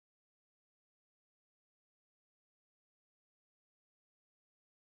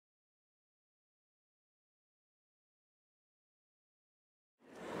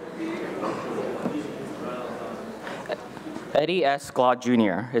Eddie S. Glaude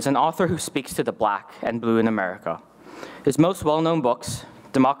Jr. is an author who speaks to the black and blue in America. His most well-known books,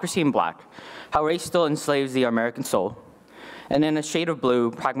 Democracy in Black, How Race Still Enslaves the American Soul, and In a Shade of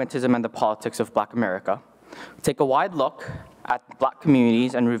Blue, Pragmatism and the Politics of Black America, take a wide look at black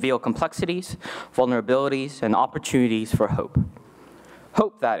communities and reveal complexities, vulnerabilities, and opportunities for hope.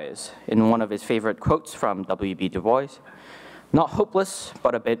 Hope, that is, in one of his favorite quotes from W.B. Du Bois, not hopeless,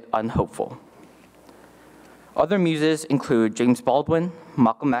 but a bit unhopeful. Other muses include James Baldwin,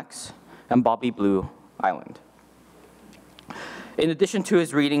 Malcolm X, and Bobby Blue Island. In addition to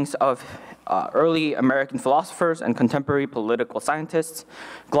his readings of early American philosophers and contemporary political scientists,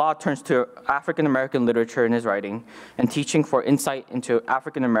 Glaude turns to African American literature in his writing and teaching for insight into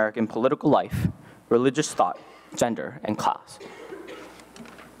African American political life, religious thought, gender, and class.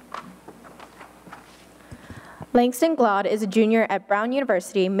 Langston Glaude is a junior at Brown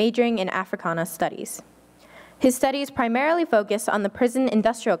University majoring in Africana Studies. His studies primarily focus on the prison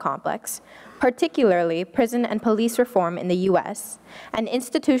industrial complex, particularly prison and police reform in the US, and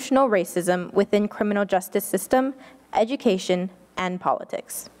institutional racism within criminal justice system, education, and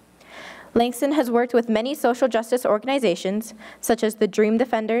politics. Langston has worked with many social justice organizations, such as the Dream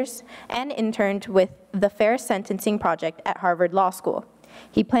Defenders, and interned with the Fair Sentencing Project at Harvard Law School.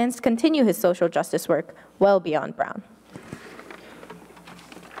 He plans to continue his social justice work well beyond Brown.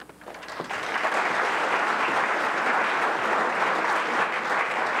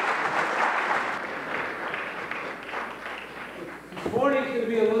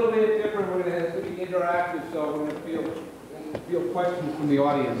 Interactive, so we're going to feel questions from the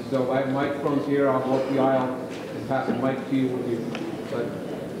audience. So I have microphones here. I'll go up the aisle and pass the mic to you when you. But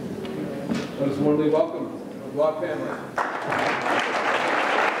let us warmly welcome the Glaude family.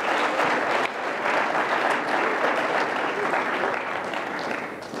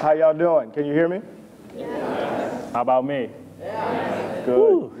 How y'all doing? Can you hear me? Yes. How about me? Yes.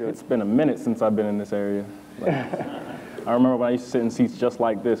 Good. It's been a minute since I've been in this area. I remember when I used to sit in seats just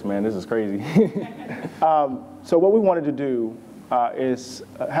like this, man. This is crazy. So what we wanted to do is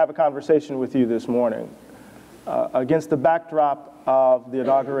have a conversation with you this morning against the backdrop of the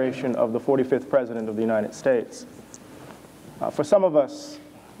inauguration of the 45th President of the United States. For some of us,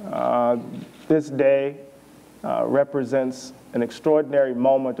 this day represents an extraordinary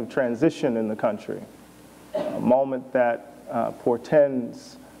moment of transition in the country, a moment that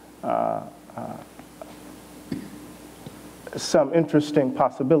portends some interesting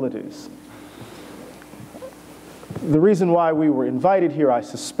possibilities. The reason why we were invited here, I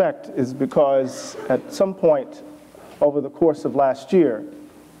suspect, is because at some point over the course of last year,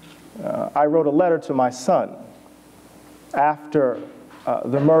 I wrote a letter to my son after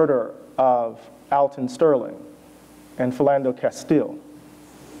the murder of Alton Sterling and Philando Castile.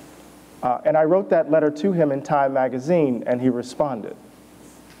 And I wrote that letter to him in Time magazine, and he responded.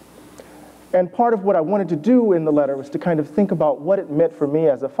 And part of what I wanted to do in the letter was to kind of think about what it meant for me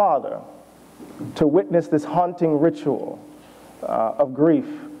as a father to witness this haunting ritual of grief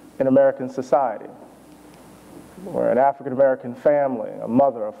in American society, where an African American family, a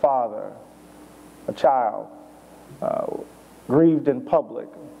mother, a father, a child, grieved in public,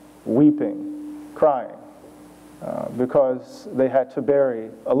 weeping, crying, because they had to bury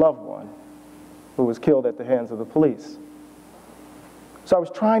a loved one who was killed at the hands of the police. So I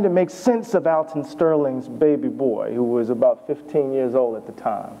was trying to make sense of Alton Sterling's baby boy, who was about 15 years old at the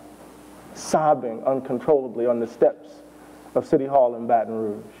time, sobbing uncontrollably on the steps of City Hall in Baton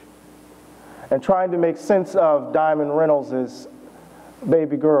Rouge, and trying to make sense of Diamond Reynolds'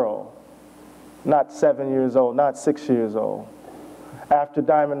 baby girl, not 7 years old, not 6 years old, after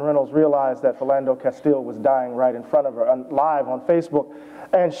Diamond Reynolds realized that Philando Castile was dying right in front of her, live on Facebook,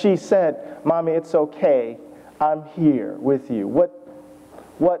 and she said, "Mommy, it's okay, I'm here with you." What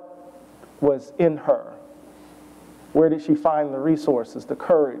was in her? Where did she find the resources, the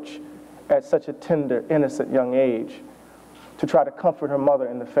courage at such a tender, innocent young age to try to comfort her mother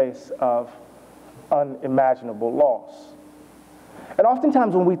in the face of unimaginable loss? And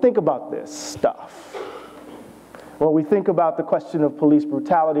oftentimes when we think about this stuff, when we think about the question of police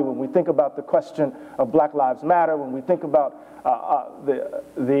brutality, when we think about the question of Black Lives Matter, when we think about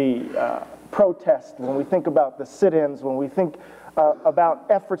the protest, when we think about the sit-ins, when we think about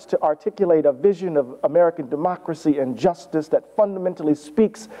efforts to articulate a vision of American democracy and justice that fundamentally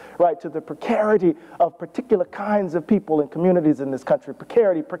speaks right to the precarity of particular kinds of people and communities in this country,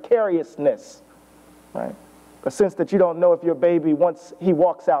 precariousness, right? A sense that you don't know if your baby, once he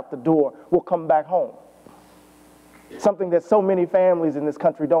walks out the door, will come back home. Something that so many families in this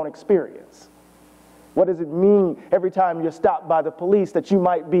country don't experience. What does it mean every time you're stopped by the police that you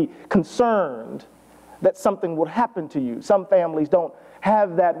might be concerned that something will happen to you. Some families don't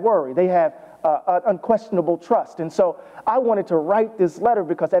have that worry. They have unquestionable trust. And so I wanted to write this letter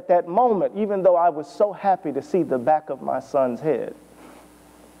because at that moment, even though I was so happy to see the back of my son's head,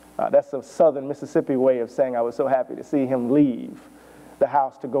 that's a southern Mississippi way of saying I was so happy to see him leave the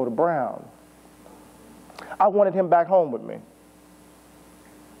house to go to Brown, I wanted him back home with me.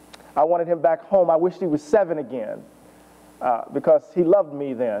 I wanted him back home. I wished he was 7 again because he loved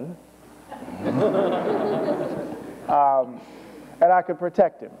me then. And I could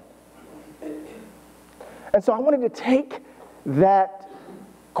protect him. And so I wanted to take that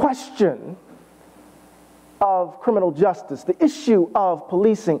question of criminal justice, the issue of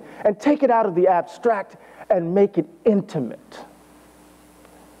policing, and take it out of the abstract and make it intimate.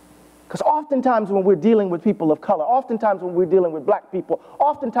 Because oftentimes when we're dealing with people of color, oftentimes when we're dealing with black people,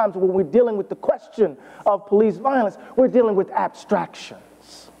 oftentimes when we're dealing with the question of police violence, we're dealing with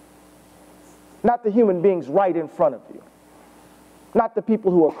abstractions. Not the human beings right in front of you. Not the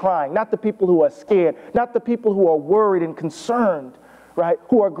people who are crying, not the people who are scared, not the people who are worried and concerned, right,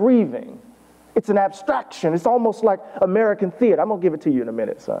 who are grieving. It's an abstraction. It's almost like American theater. I'm going to give it to you in a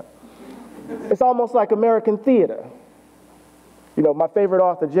minute, son. It's almost like American theater. You know, my favorite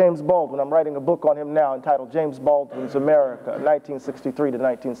author, James Baldwin, I'm writing a book on him now entitled James Baldwin's America, 1963 to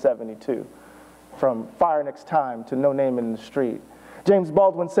 1972, from Fire Next Time to No Name in the Street. James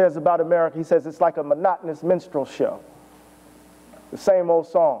Baldwin says about America, he says it's like a monotonous minstrel show. The same old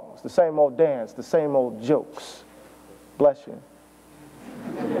songs, the same old dance, the same old jokes. Bless you.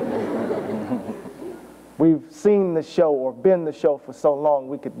 We've seen the show or been the show for so long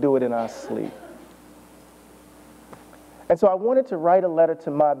we could do it in our sleep. And so I wanted to write a letter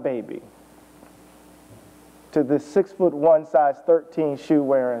to my baby, to this 6'1", size 13 shoe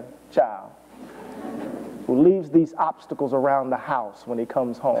wearing child who leaves these obstacles around the house when he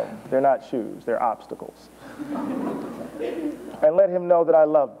comes home. They're not shoes, they're obstacles. And let him know that I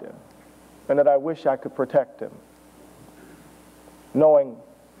loved him and that I wish I could protect him, knowing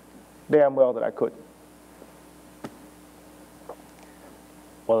damn well that I couldn't.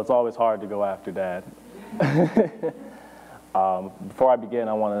 Well, it's always hard to go after Dad. Before I begin,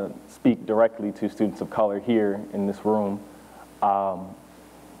 I want to speak directly to students of color here in this room.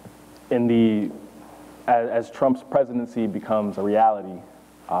 As Trump's presidency becomes a reality,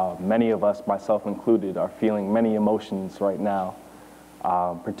 many of us, myself included, are feeling many emotions right now,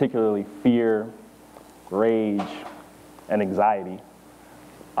 particularly fear, rage, and anxiety.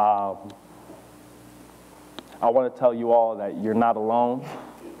 I want to tell you all that you're not alone,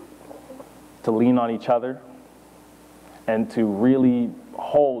 to lean on each other, and to really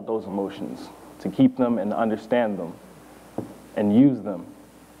hold those emotions, to keep them and understand them, and use them.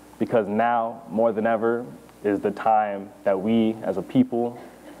 Because now, more than ever, is the time that we, as a people,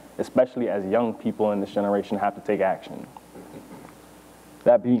 especially as young people in this generation, have to take action.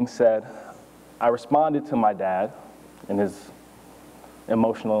 That being said, I responded to my dad in his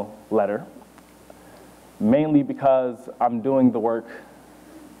emotional letter, mainly because I'm doing the work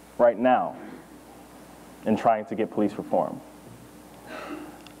right now in trying to get police reform.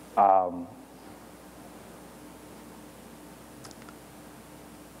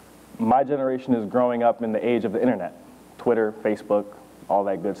 My generation is growing up in the age of the internet, Twitter, Facebook, all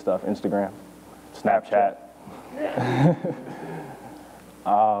that good stuff, Instagram, Snapchat.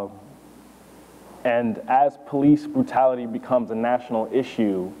 And as police brutality becomes a national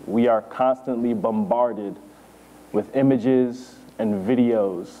issue, we are constantly bombarded with images and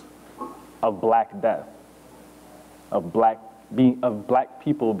videos of Black death, of black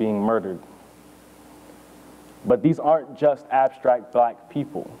people being murdered. But these aren't just abstract Black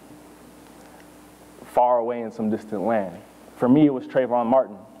people far away in some distant land. For me, it was Trayvon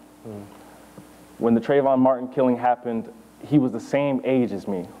Martin. When the Trayvon Martin killing happened, he was the same age as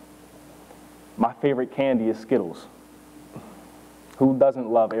me. My favorite candy is Skittles. Who doesn't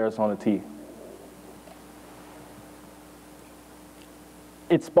love Arizona tea?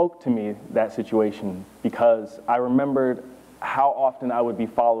 It spoke to me, that situation, because I remembered how often I would be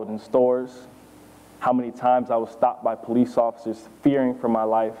followed in stores, how many times I was stopped by police officers fearing for my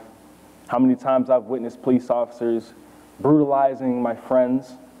life, how many times I've witnessed police officers brutalizing my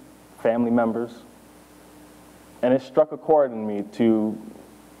friends, family members. And it struck a chord in me to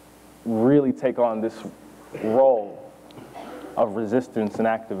really take on this role of resistance and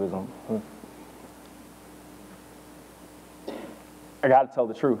activism. I gotta tell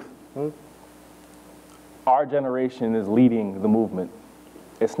the truth. Our generation is leading the movement.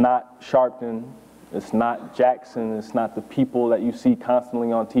 It's not Sharpton, it's not Jackson, it's not the people that you see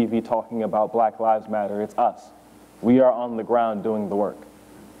constantly on TV talking about Black Lives Matter, it's us. We are on the ground doing the work.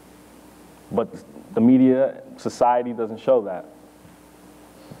 But the media, society doesn't show that.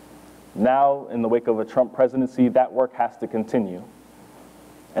 Now, in the wake of a Trump presidency, that work has to continue.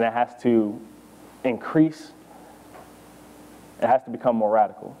 And it has to increase. It has to become more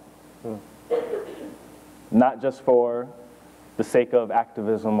radical. Not just for the sake of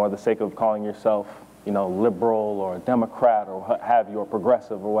activism or the sake of calling yourself, liberal or a Democrat or what have you, or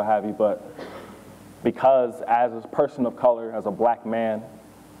progressive or what have you, but because as a person of color, as a black man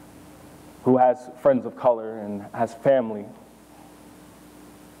who has friends of color and has family,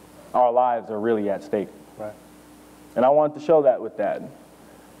 our lives are really at stake. Right. And I wanted to show that with Dad,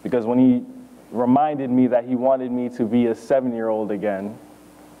 because when he reminded me that he wanted me to be a 7-year-old again,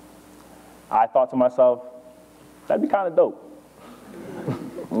 I thought to myself, that'd be kind of dope.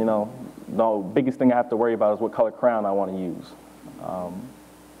 The biggest thing I have to worry about is what color crown I want to use.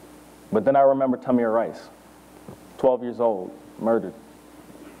 But then I remember Tamir Rice, 12 years old, murdered.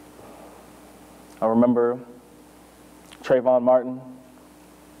 I remember Trayvon Martin.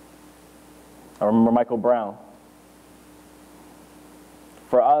 I remember Michael Brown.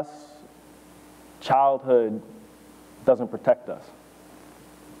 For us, childhood doesn't protect us.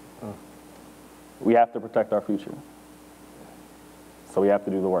 We have to protect our future. So we have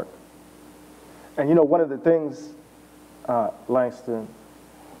to do the work. And one of the things, Langston,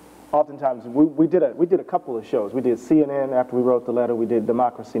 oftentimes we did a couple of shows. We did CNN after we wrote the letter. We did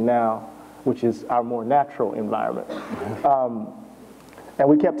Democracy Now!, which is our more natural environment. And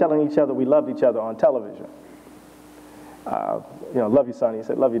we kept telling each other we loved each other on television. Love you, son. He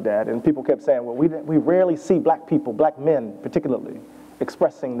said, love you, Dad. And people kept saying, well, we rarely see black people, black men particularly,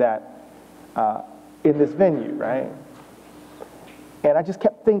 expressing that in this venue, right? And I just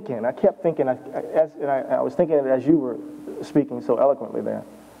kept thinking. I was thinking as you were speaking so eloquently there.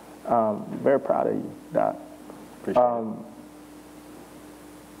 Very proud of you, Doc. Appreciate it.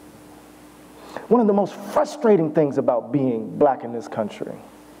 One of the most frustrating things about being black in this country,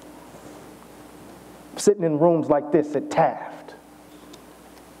 sitting in rooms like this at Taft,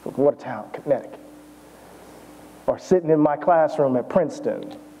 Watertown, Connecticut, or sitting in my classroom at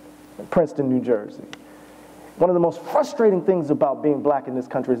Princeton, New Jersey. One of the most frustrating things about being black in this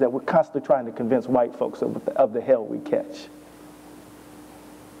country is that we're constantly trying to convince white folks of the hell we catch.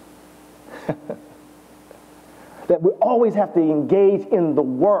 That we always have to engage in the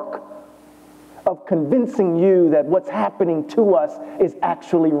work of convincing you that what's happening to us is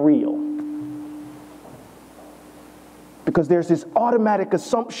actually real. Because there's this automatic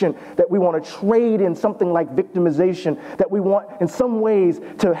assumption that we want to trade in something like victimization, that we want in some ways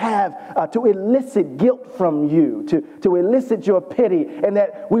to have, to elicit guilt from you, to elicit your pity, and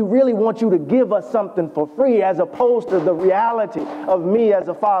that we really want you to give us something for free, as opposed to the reality of me as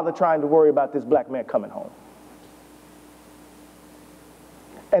a father trying to worry about this black man coming home.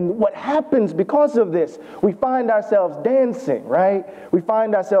 And what happens because of this, we find ourselves dancing, right? We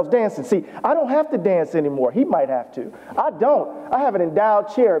find ourselves dancing. See, I don't have to dance anymore. He might have to. I don't. I have an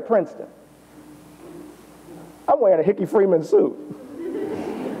endowed chair at Princeton. I'm wearing a Hickey Freeman suit.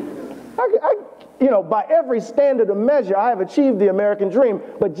 By every standard of measure, I have achieved the American dream.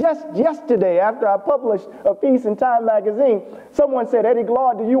 But just yesterday, after I published a piece in Time magazine, someone said, Eddie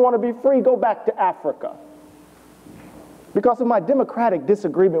Glaude, do you want to be free? Go back to Africa. Because of my democratic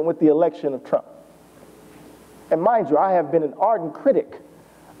disagreement with the election of Trump. And mind you, I have been an ardent critic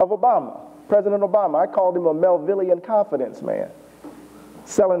of Obama, President Obama. I called him a Melvillian confidence man,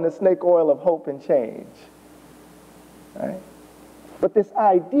 selling the snake oil of hope and change. Right? But this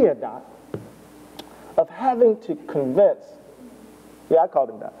idea, Doc, of having to convince, I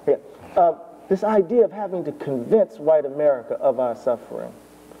called him Doc, this idea of having to convince white America of our suffering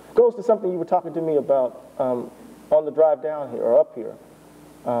goes to something you were talking to me about on the drive down here, or up here,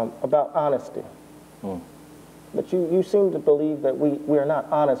 about honesty. But you seem to believe that we are not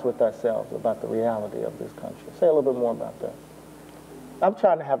honest with ourselves about the reality of this country. Say a little bit more about that.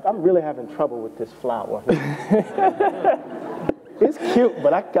 I'm really having trouble with this flower. It's cute,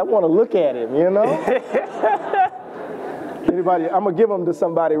 but I want to look at him, Anybody, I'm gonna give them to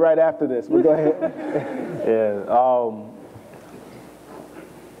somebody right after this, but go ahead.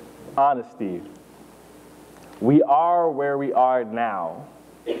 Honesty. We are where we are now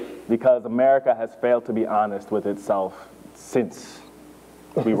because America has failed to be honest with itself since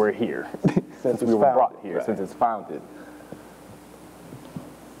we were here, since we were brought here, right. Since it's founded.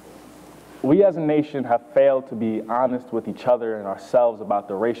 We as a nation have failed to be honest with each other and ourselves about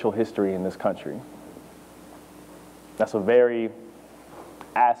the racial history in this country. That's a very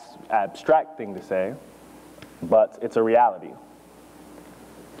abstract thing to say, but it's a reality.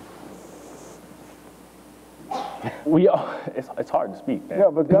 It's hard to speak, man. Yeah,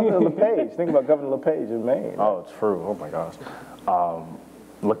 but Governor LePage, think about Governor LePage in Maine. Oh, it's true. Oh my gosh.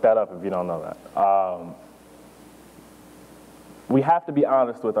 Look that up if you don't know that. We have to be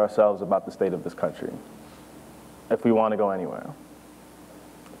honest with ourselves about the state of this country if we want to go anywhere.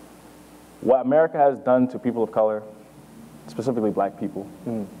 What America has done to people of color, specifically black people,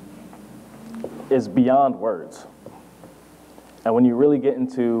 is beyond words. And when you really get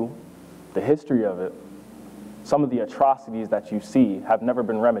into the history of it, some of the atrocities that you see have never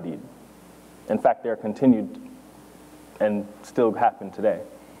been remedied. In fact, they're continued and still happen today.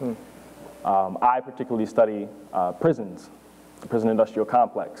 I particularly study prisons, the prison industrial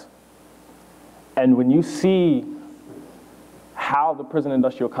complex. And when you see how the prison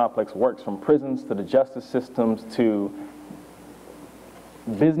industrial complex works, from prisons to the justice systems to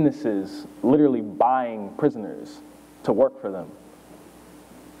businesses literally buying prisoners to work for them,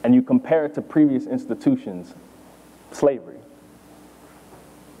 and you compare it to previous institutions, slavery,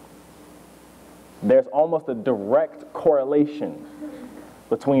 there's almost a direct correlation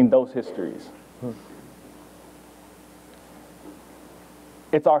between those histories.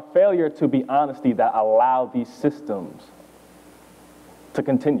 It's our failure to be honesty that allow these systems to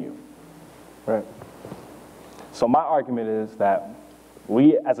continue. Right. So my argument is that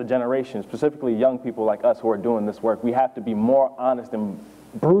we as a generation, specifically young people like us who are doing this work, we have to be more honest and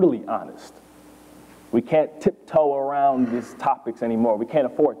brutally honest. We can't tiptoe around these topics anymore. We can't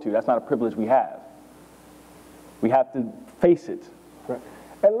afford to. That's not a privilege we have. We have to face it. Right.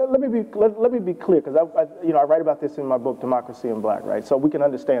 And let me be clear, because I write about this in my book, Democracy in Black, right? So we can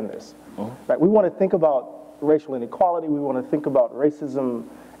understand this. Right? We want to think about racial inequality. We want to think about racism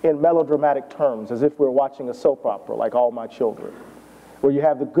in melodramatic terms, as if we're watching a soap opera, like All My Children, where you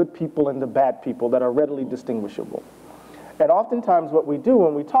have the good people and the bad people that are readily distinguishable. And oftentimes what we do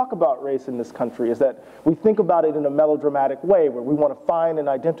when we talk about race in this country is that we think about it in a melodramatic way, where we want to find and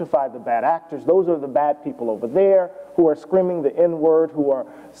identify the bad actors. Those are the bad people over there who are screaming the N-word, who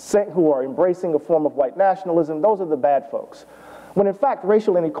are embracing a form of white nationalism. Those are the bad folks. When in fact,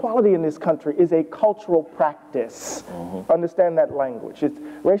 racial inequality in this country is a cultural practice. Understand that language.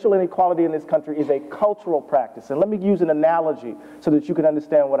 Racial inequality in this country is a cultural practice. And let me use an analogy so that you can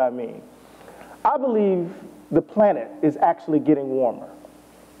understand what I mean. I believe the planet is actually getting warmer.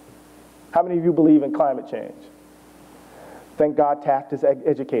 How many of you believe in climate change? Thank God Taft is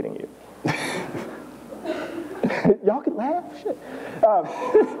educating you. Y'all can laugh, shit.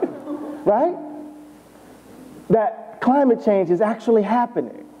 Right? That climate change is actually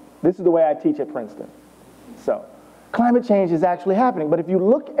happening. This is the way I teach at Princeton. So, climate change is actually happening. But if you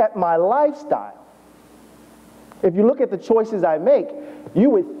look at my lifestyle, if you look at the choices I make, you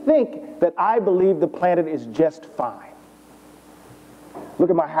would think that I believe the planet is just fine. Look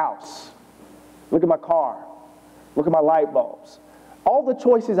at my house. Look at my car. Look at my light bulbs. All the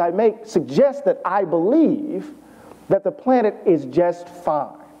choices I make suggest that I believe that the planet is just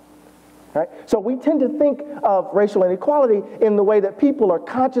fine. Right? So we tend to think of racial inequality in the way that people are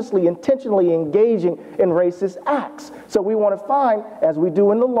consciously, intentionally engaging in racist acts. So we want to find, as we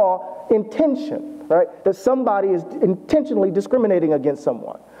do in the law, intention, right? That somebody is intentionally discriminating against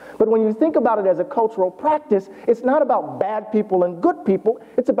someone. But when you think about it as a cultural practice, it's not about bad people and good people.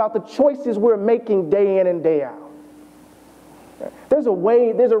 It's about the choices we're making day in and day out. There's a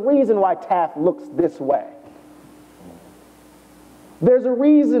reason why Taft looks this way. There's a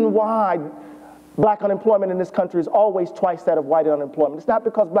reason why black unemployment in this country is always twice that of white unemployment. It's not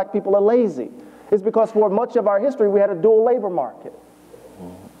because black people are lazy. It's because for much of our history, we had a dual labor market.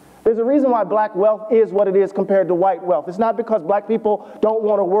 There's a reason why black wealth is what it is compared to white wealth. It's not because black people don't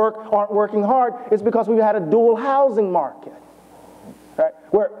want to work, aren't working hard. It's because we've had a dual housing market, right?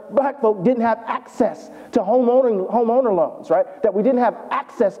 Where black folk didn't have access to homeowner loans, right? That we didn't have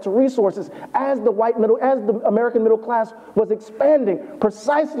access to resources as the American middle class was expanding,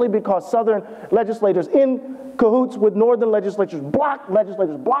 precisely because Southern legislators in cahoots with Northern legislators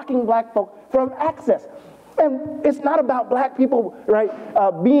blocking black folk from access. And it's not about black people, right,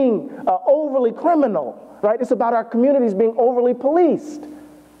 being overly criminal, right? It's about our communities being overly policed.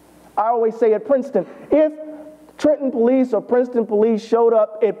 I always say at Princeton, if Trenton police or Princeton police showed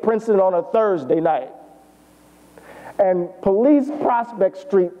up at Princeton on a Thursday night and police Prospect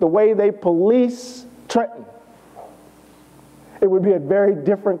Street the way they police Trenton, it would be a very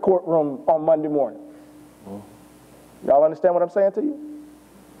different courtroom on Monday morning. Y'all understand what I'm saying to you?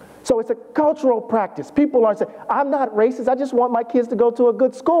 So it's a cultural practice. People aren't saying, I'm not racist, I just want my kids to go to a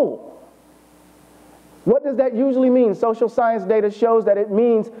good school. What does that usually mean? Social science data shows that it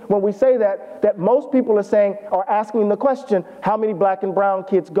means, when we say that, that most people are asking the question, how many black and brown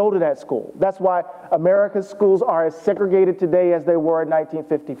kids go to that school? That's why America's schools are as segregated today as they were in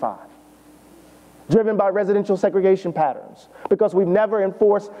 1955. Driven by residential segregation patterns, because we've never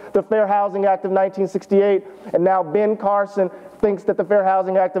enforced the Fair Housing Act of 1968, and now Ben Carson thinks that the Fair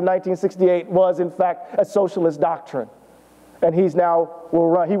Housing Act of 1968 was, in fact, a socialist doctrine. And he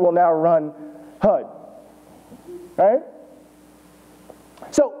will now run HUD. Right?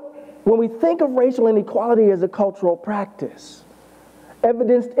 So when we think of racial inequality as a cultural practice,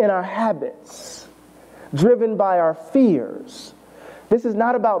 evidenced in our habits, driven by our fears, this is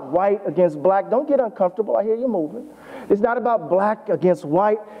not about white against black. Don't get uncomfortable. I hear you moving. It's not about black against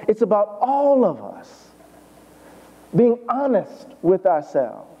white. It's about all of us being honest with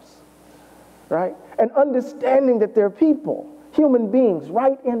ourselves, right? And understanding that there are people, human beings,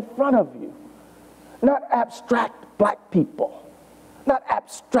 right in front of you. Not abstract black people, not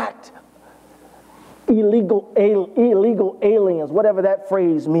abstract illegal aliens, whatever that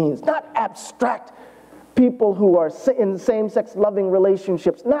phrase means, not abstract people who are in same-sex loving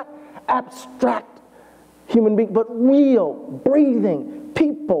relationships, not abstract human beings, but real, breathing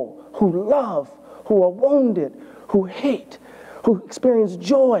people who love, who are wounded, who hate, who experience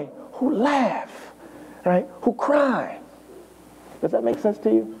joy, who laugh, right, who cry. Does that make sense to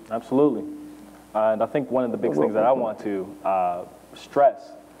you? Absolutely. And I think one of the big things that I want to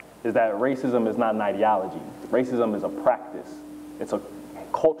stress is that racism is not an ideology. Racism is a practice. It's a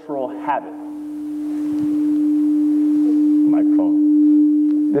cultural habit.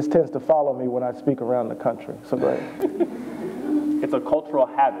 Microphone. This tends to follow me when I speak around the country, so go ahead. It's a cultural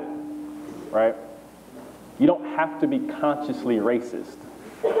habit, right? You don't have to be consciously racist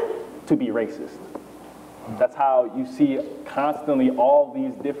to be racist. That's how you see constantly all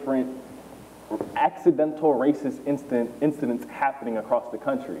these different accidental racist incidents happening across the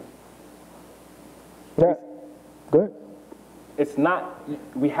country. Yeah, good. It's not,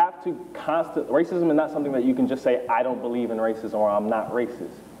 we have to racism is not something that you can just say, I don't believe in racism or I'm not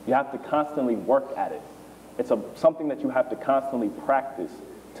racist. You have to constantly work at it. It's something that you have to constantly practice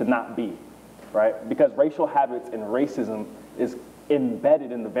to not be, right? Because racial habits and racism is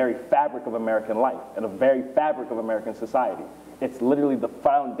embedded in the very fabric of American life and the very fabric of American society. It's literally the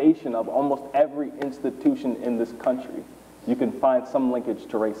foundation of almost every institution in this country. You can find some linkage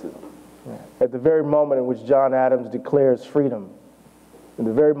to racism. At the very moment in which John Adams declares freedom, in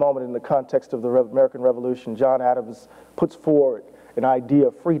the very moment in the context of the American Revolution, John Adams puts forward an idea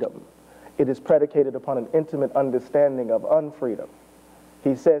of freedom. It is predicated upon an intimate understanding of unfreedom.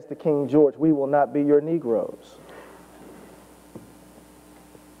 He says to King George, we will not be your Negroes.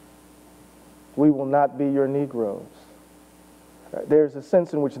 We will not be your Negroes. There's a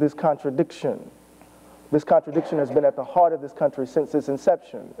sense in which this contradiction has been at the heart of this country since its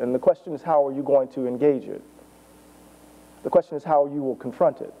inception. And the question is, how are you going to engage it? The question is how you will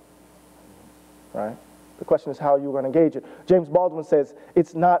confront it, right? The question is how you're going to engage it. James Baldwin says,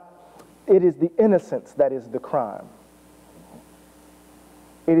 it is the innocence that is the crime.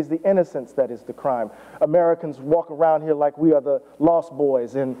 It is the innocence that is the crime. Americans walk around here like we are the lost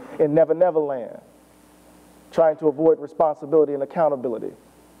boys in Never Never Land, trying to avoid responsibility and accountability,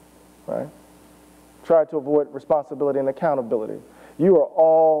 right? Try to avoid responsibility and accountability. You are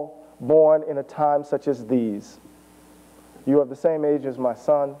all born in a time such as these. You are the same age as my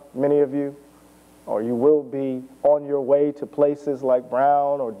son, many of you, or you will be on your way to places like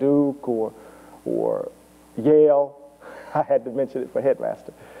Brown or Duke or Yale. I had to mention it for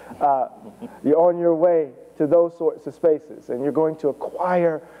headmaster. You're on your way to those sorts of spaces, and you're going to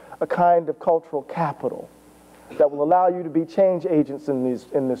acquire a kind of cultural capital that will allow you to be change agents in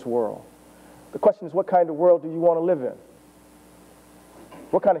this world. The question is, what kind of world do you want to live in?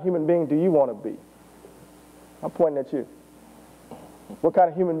 What kind of human being do you want to be? I'm pointing at you. What kind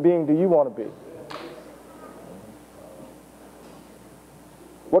of human being do you want to be?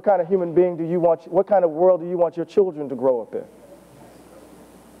 What kind of human being do you want, what kind of world do you want your children to grow up in?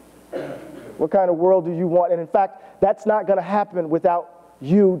 What kind of world do you want? And in fact, that's not going to happen without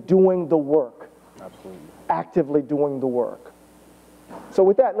you doing the work. Absolutely. Actively doing the work. So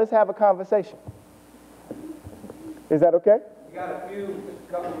with that, let's have a conversation. Is that okay? We got just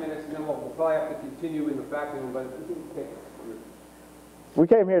a couple of minutes, and then we'll probably have to continue in the faculty room, but okay. We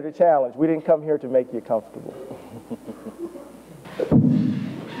came here to challenge. We didn't come here to make you comfortable.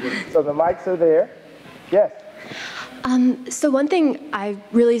 So the mics are there. Yes? So one thing I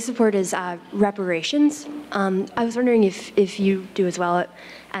really support is reparations. I was wondering if you do as well,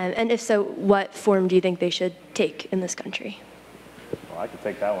 and if so, what form do you think they should take in this country? Well, I could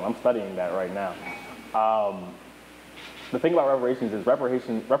take that one. I'm studying that right now. The thing about reparations is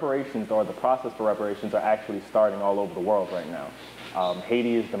reparations or the process for reparations are actually starting all over the world right now.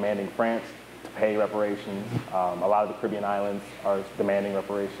 Haiti is demanding France to pay reparations. A lot of the Caribbean islands are demanding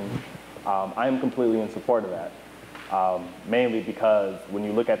reparations. I am completely in support of that, mainly because when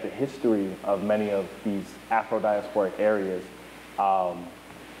you look at the history of many of these Afro-diasporic areas,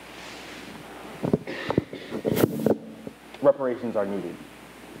 reparations are needed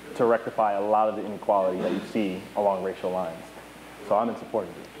to rectify a lot of the inequality that you see along racial lines. So I'm in support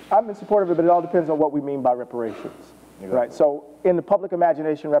of it. I'm in support of it, but it all depends on what we mean by reparations. Exactly. Right? So in the public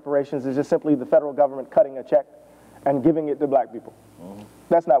imagination, reparations is just simply the federal government cutting a check and giving it to black people. Mm-hmm.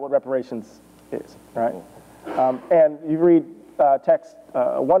 That's not what reparations is, right? Mm-hmm. And you read text,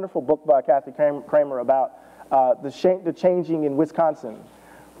 a wonderful book by Kathy Kramer about the changing in Wisconsin.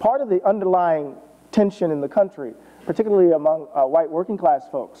 Part of the underlying tension in the country, particularly among white working class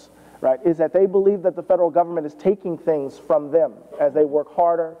folks, right, is that they believe that the federal government is taking things from them as they work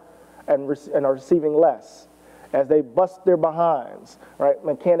harder and are receiving less, as they bust their behinds, right,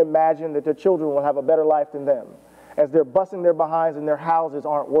 and can't imagine that their children will have a better life than them, as they're busting their behinds and their houses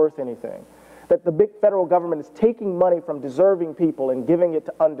aren't worth anything, that the big federal government is taking money from deserving people and giving it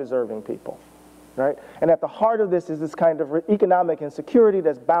to undeserving people. Right? And at the heart of this is this kind of economic insecurity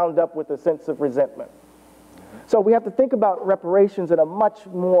that's bound up with a sense of resentment. So we have to think about reparations in a much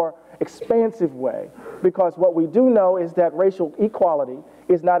more expansive way, because what we do know is that racial equality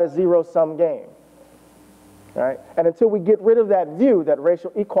is not a zero-sum game. Right? And until we get rid of that view that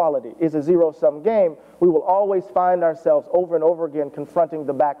racial equality is a zero-sum game, we will always find ourselves over and over again confronting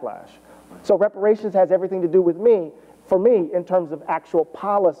the backlash. So reparations has everything to do with for me, in terms of actual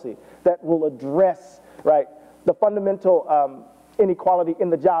policy that will address, right, the fundamental inequality in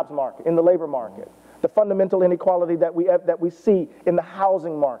the jobs market, in the labor market, the fundamental inequality that we see in the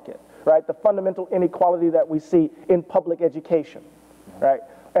housing market, right, the fundamental inequality that we see in public education, right?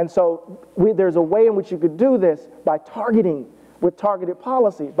 And so there's a way in which you could do this by targeting with targeted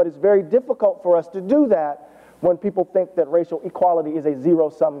policy, but it's very difficult for us to do that when people think that racial equality is a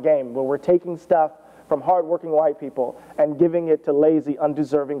zero-sum game, where we're taking stuff from hardworking white people and giving it to lazy,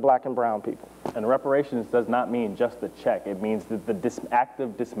 undeserving black and brown people. And reparations does not mean just a check. It means the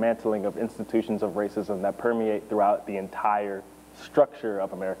active dismantling of institutions of racism that permeate throughout the entire structure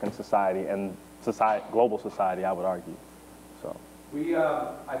of American society and global society, I would argue. So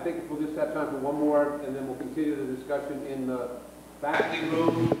I think we'll just have time for one more, and then we'll continue the discussion in the faculty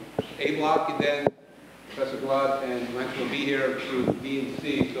room, A block, and then Professor Glaude and Langston will be here through B and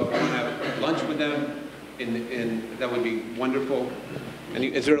C, so if you want to have lunch with them, that would be wonderful. And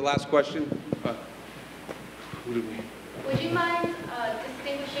is there a last question? Would you mind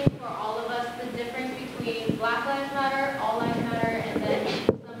distinguishing for all of us the difference between Black Lives Matter, All Lives Matter, and then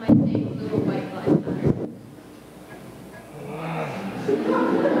some might say Blue or White Lives Matter?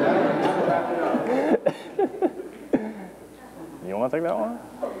 You want to take that one?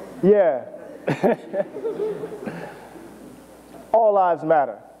 Yeah. All lives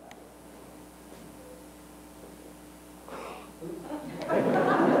matter.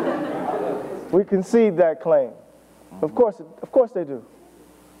 We concede that claim. Of course they do.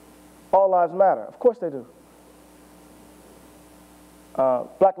 All lives matter. Of course they do.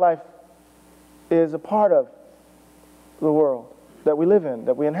 Black life is a part of the world that we live in,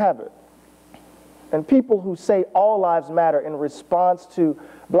 that we inhabit. And people who say all lives matter in response to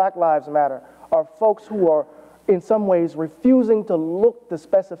Black Lives Matter are folks who are in some ways refusing to look the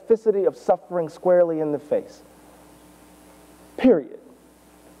specificity of suffering squarely in the face. Period.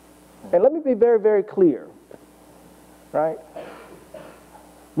 And let me be very, very clear, right?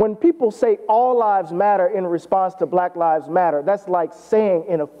 When people say all lives matter in response to Black Lives Matter, that's like saying,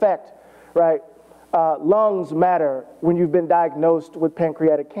 in effect, right, lungs matter when you've been diagnosed with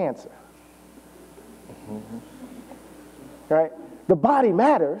pancreatic cancer. Right? The body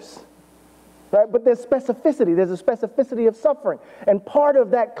matters, right? But there's specificity. There's a specificity of suffering. And part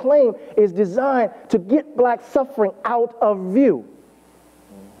of that claim is designed to get black suffering out of view,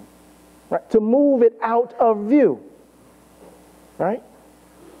 right? To move it out of view, right?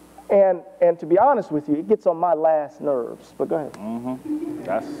 And to be honest with you, it gets on my last nerves. But go ahead. Mm-hmm.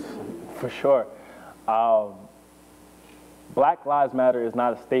 That's for sure. Black Lives Matter is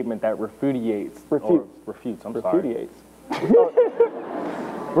not a statement that repudiates. Refutes, I'm repudiates.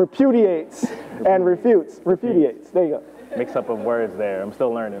 Repudiates and refutes. Repudiates. There you go. Mix up of words there. I'm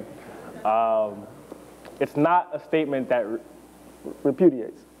still learning. It's not a statement that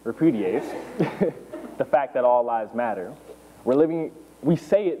repudiates the fact that all lives matter. We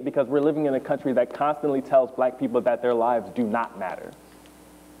say it because we're living in a country that constantly tells black people that their lives do not matter.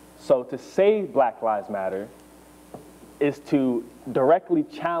 So to say Black Lives Matter is to directly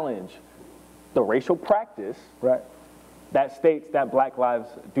challenge the racial practice that states that Black lives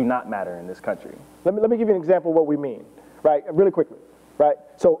do not matter in this country. Let me give you an example of what we mean, right? Really quickly, right?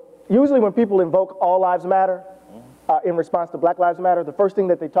 So usually when people invoke all lives matter in response to Black Lives Matter, the first thing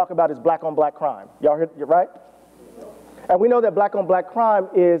that they talk about is black on black crime. Y'all heard, right? And we know that black on black crime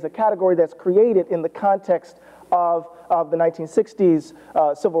is a category that's created in the context of the 1960s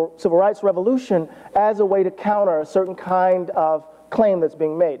civil rights revolution as a way to counter a certain kind of claim that's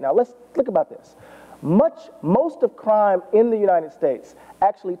being made. Now let's think about this. Most of crime in the United States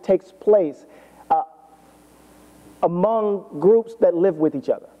actually takes place among groups that live with each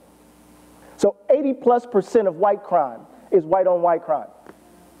other. So 80+% of white crime is white on white crime.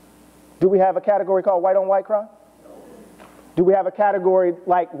 Do we have a category called white on white crime? Do we have a category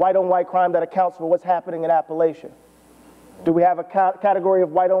like white on white crime that accounts for what's happening in Appalachia? Do we have a category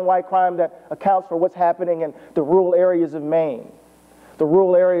of white on white crime that accounts for what's happening in the rural areas of Maine, the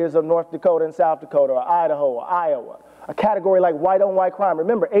rural areas of North Dakota and South Dakota, or Idaho, or Iowa? A category like white on white crime.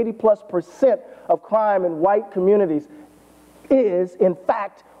 Remember, 80+% of crime in white communities is, in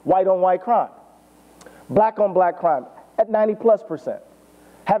fact, white on white crime. Black on black crime at 90+%.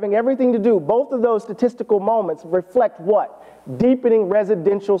 Having everything to do, both of those statistical moments reflect what? Deepening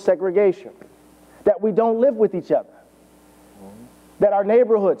residential segregation. That we don't live with each other. That our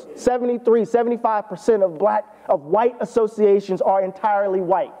neighborhoods, 73, 75% of white associations are entirely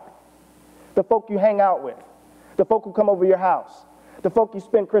white. The folk you hang out with, the folk who come over your house, the folk you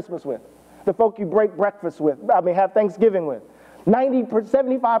spend Christmas with, the folk you break breakfast with, have Thanksgiving with.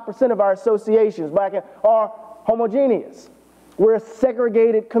 75% of our associations are homogeneous. We're a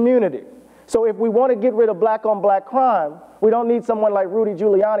segregated community. So if we want to get rid of black on black crime, we don't need someone like Rudy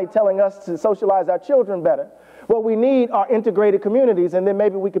Giuliani telling us to socialize our children better. What we need are integrated communities, and then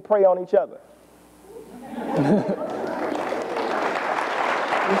maybe we could prey on each other.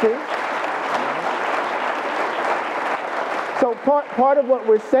 You see? So part of what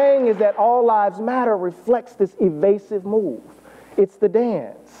we're saying is that all lives matter reflects this evasive move. It's the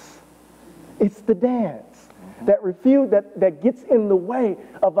dance. It's the dance that gets in the way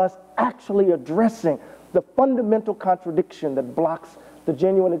of us actually addressing the fundamental contradiction that blocks the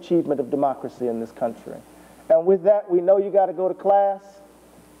genuine achievement of democracy in this country. And with that, we know you got to go to class.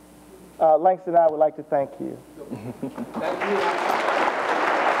 Langston and I would like to thank you. Thank you.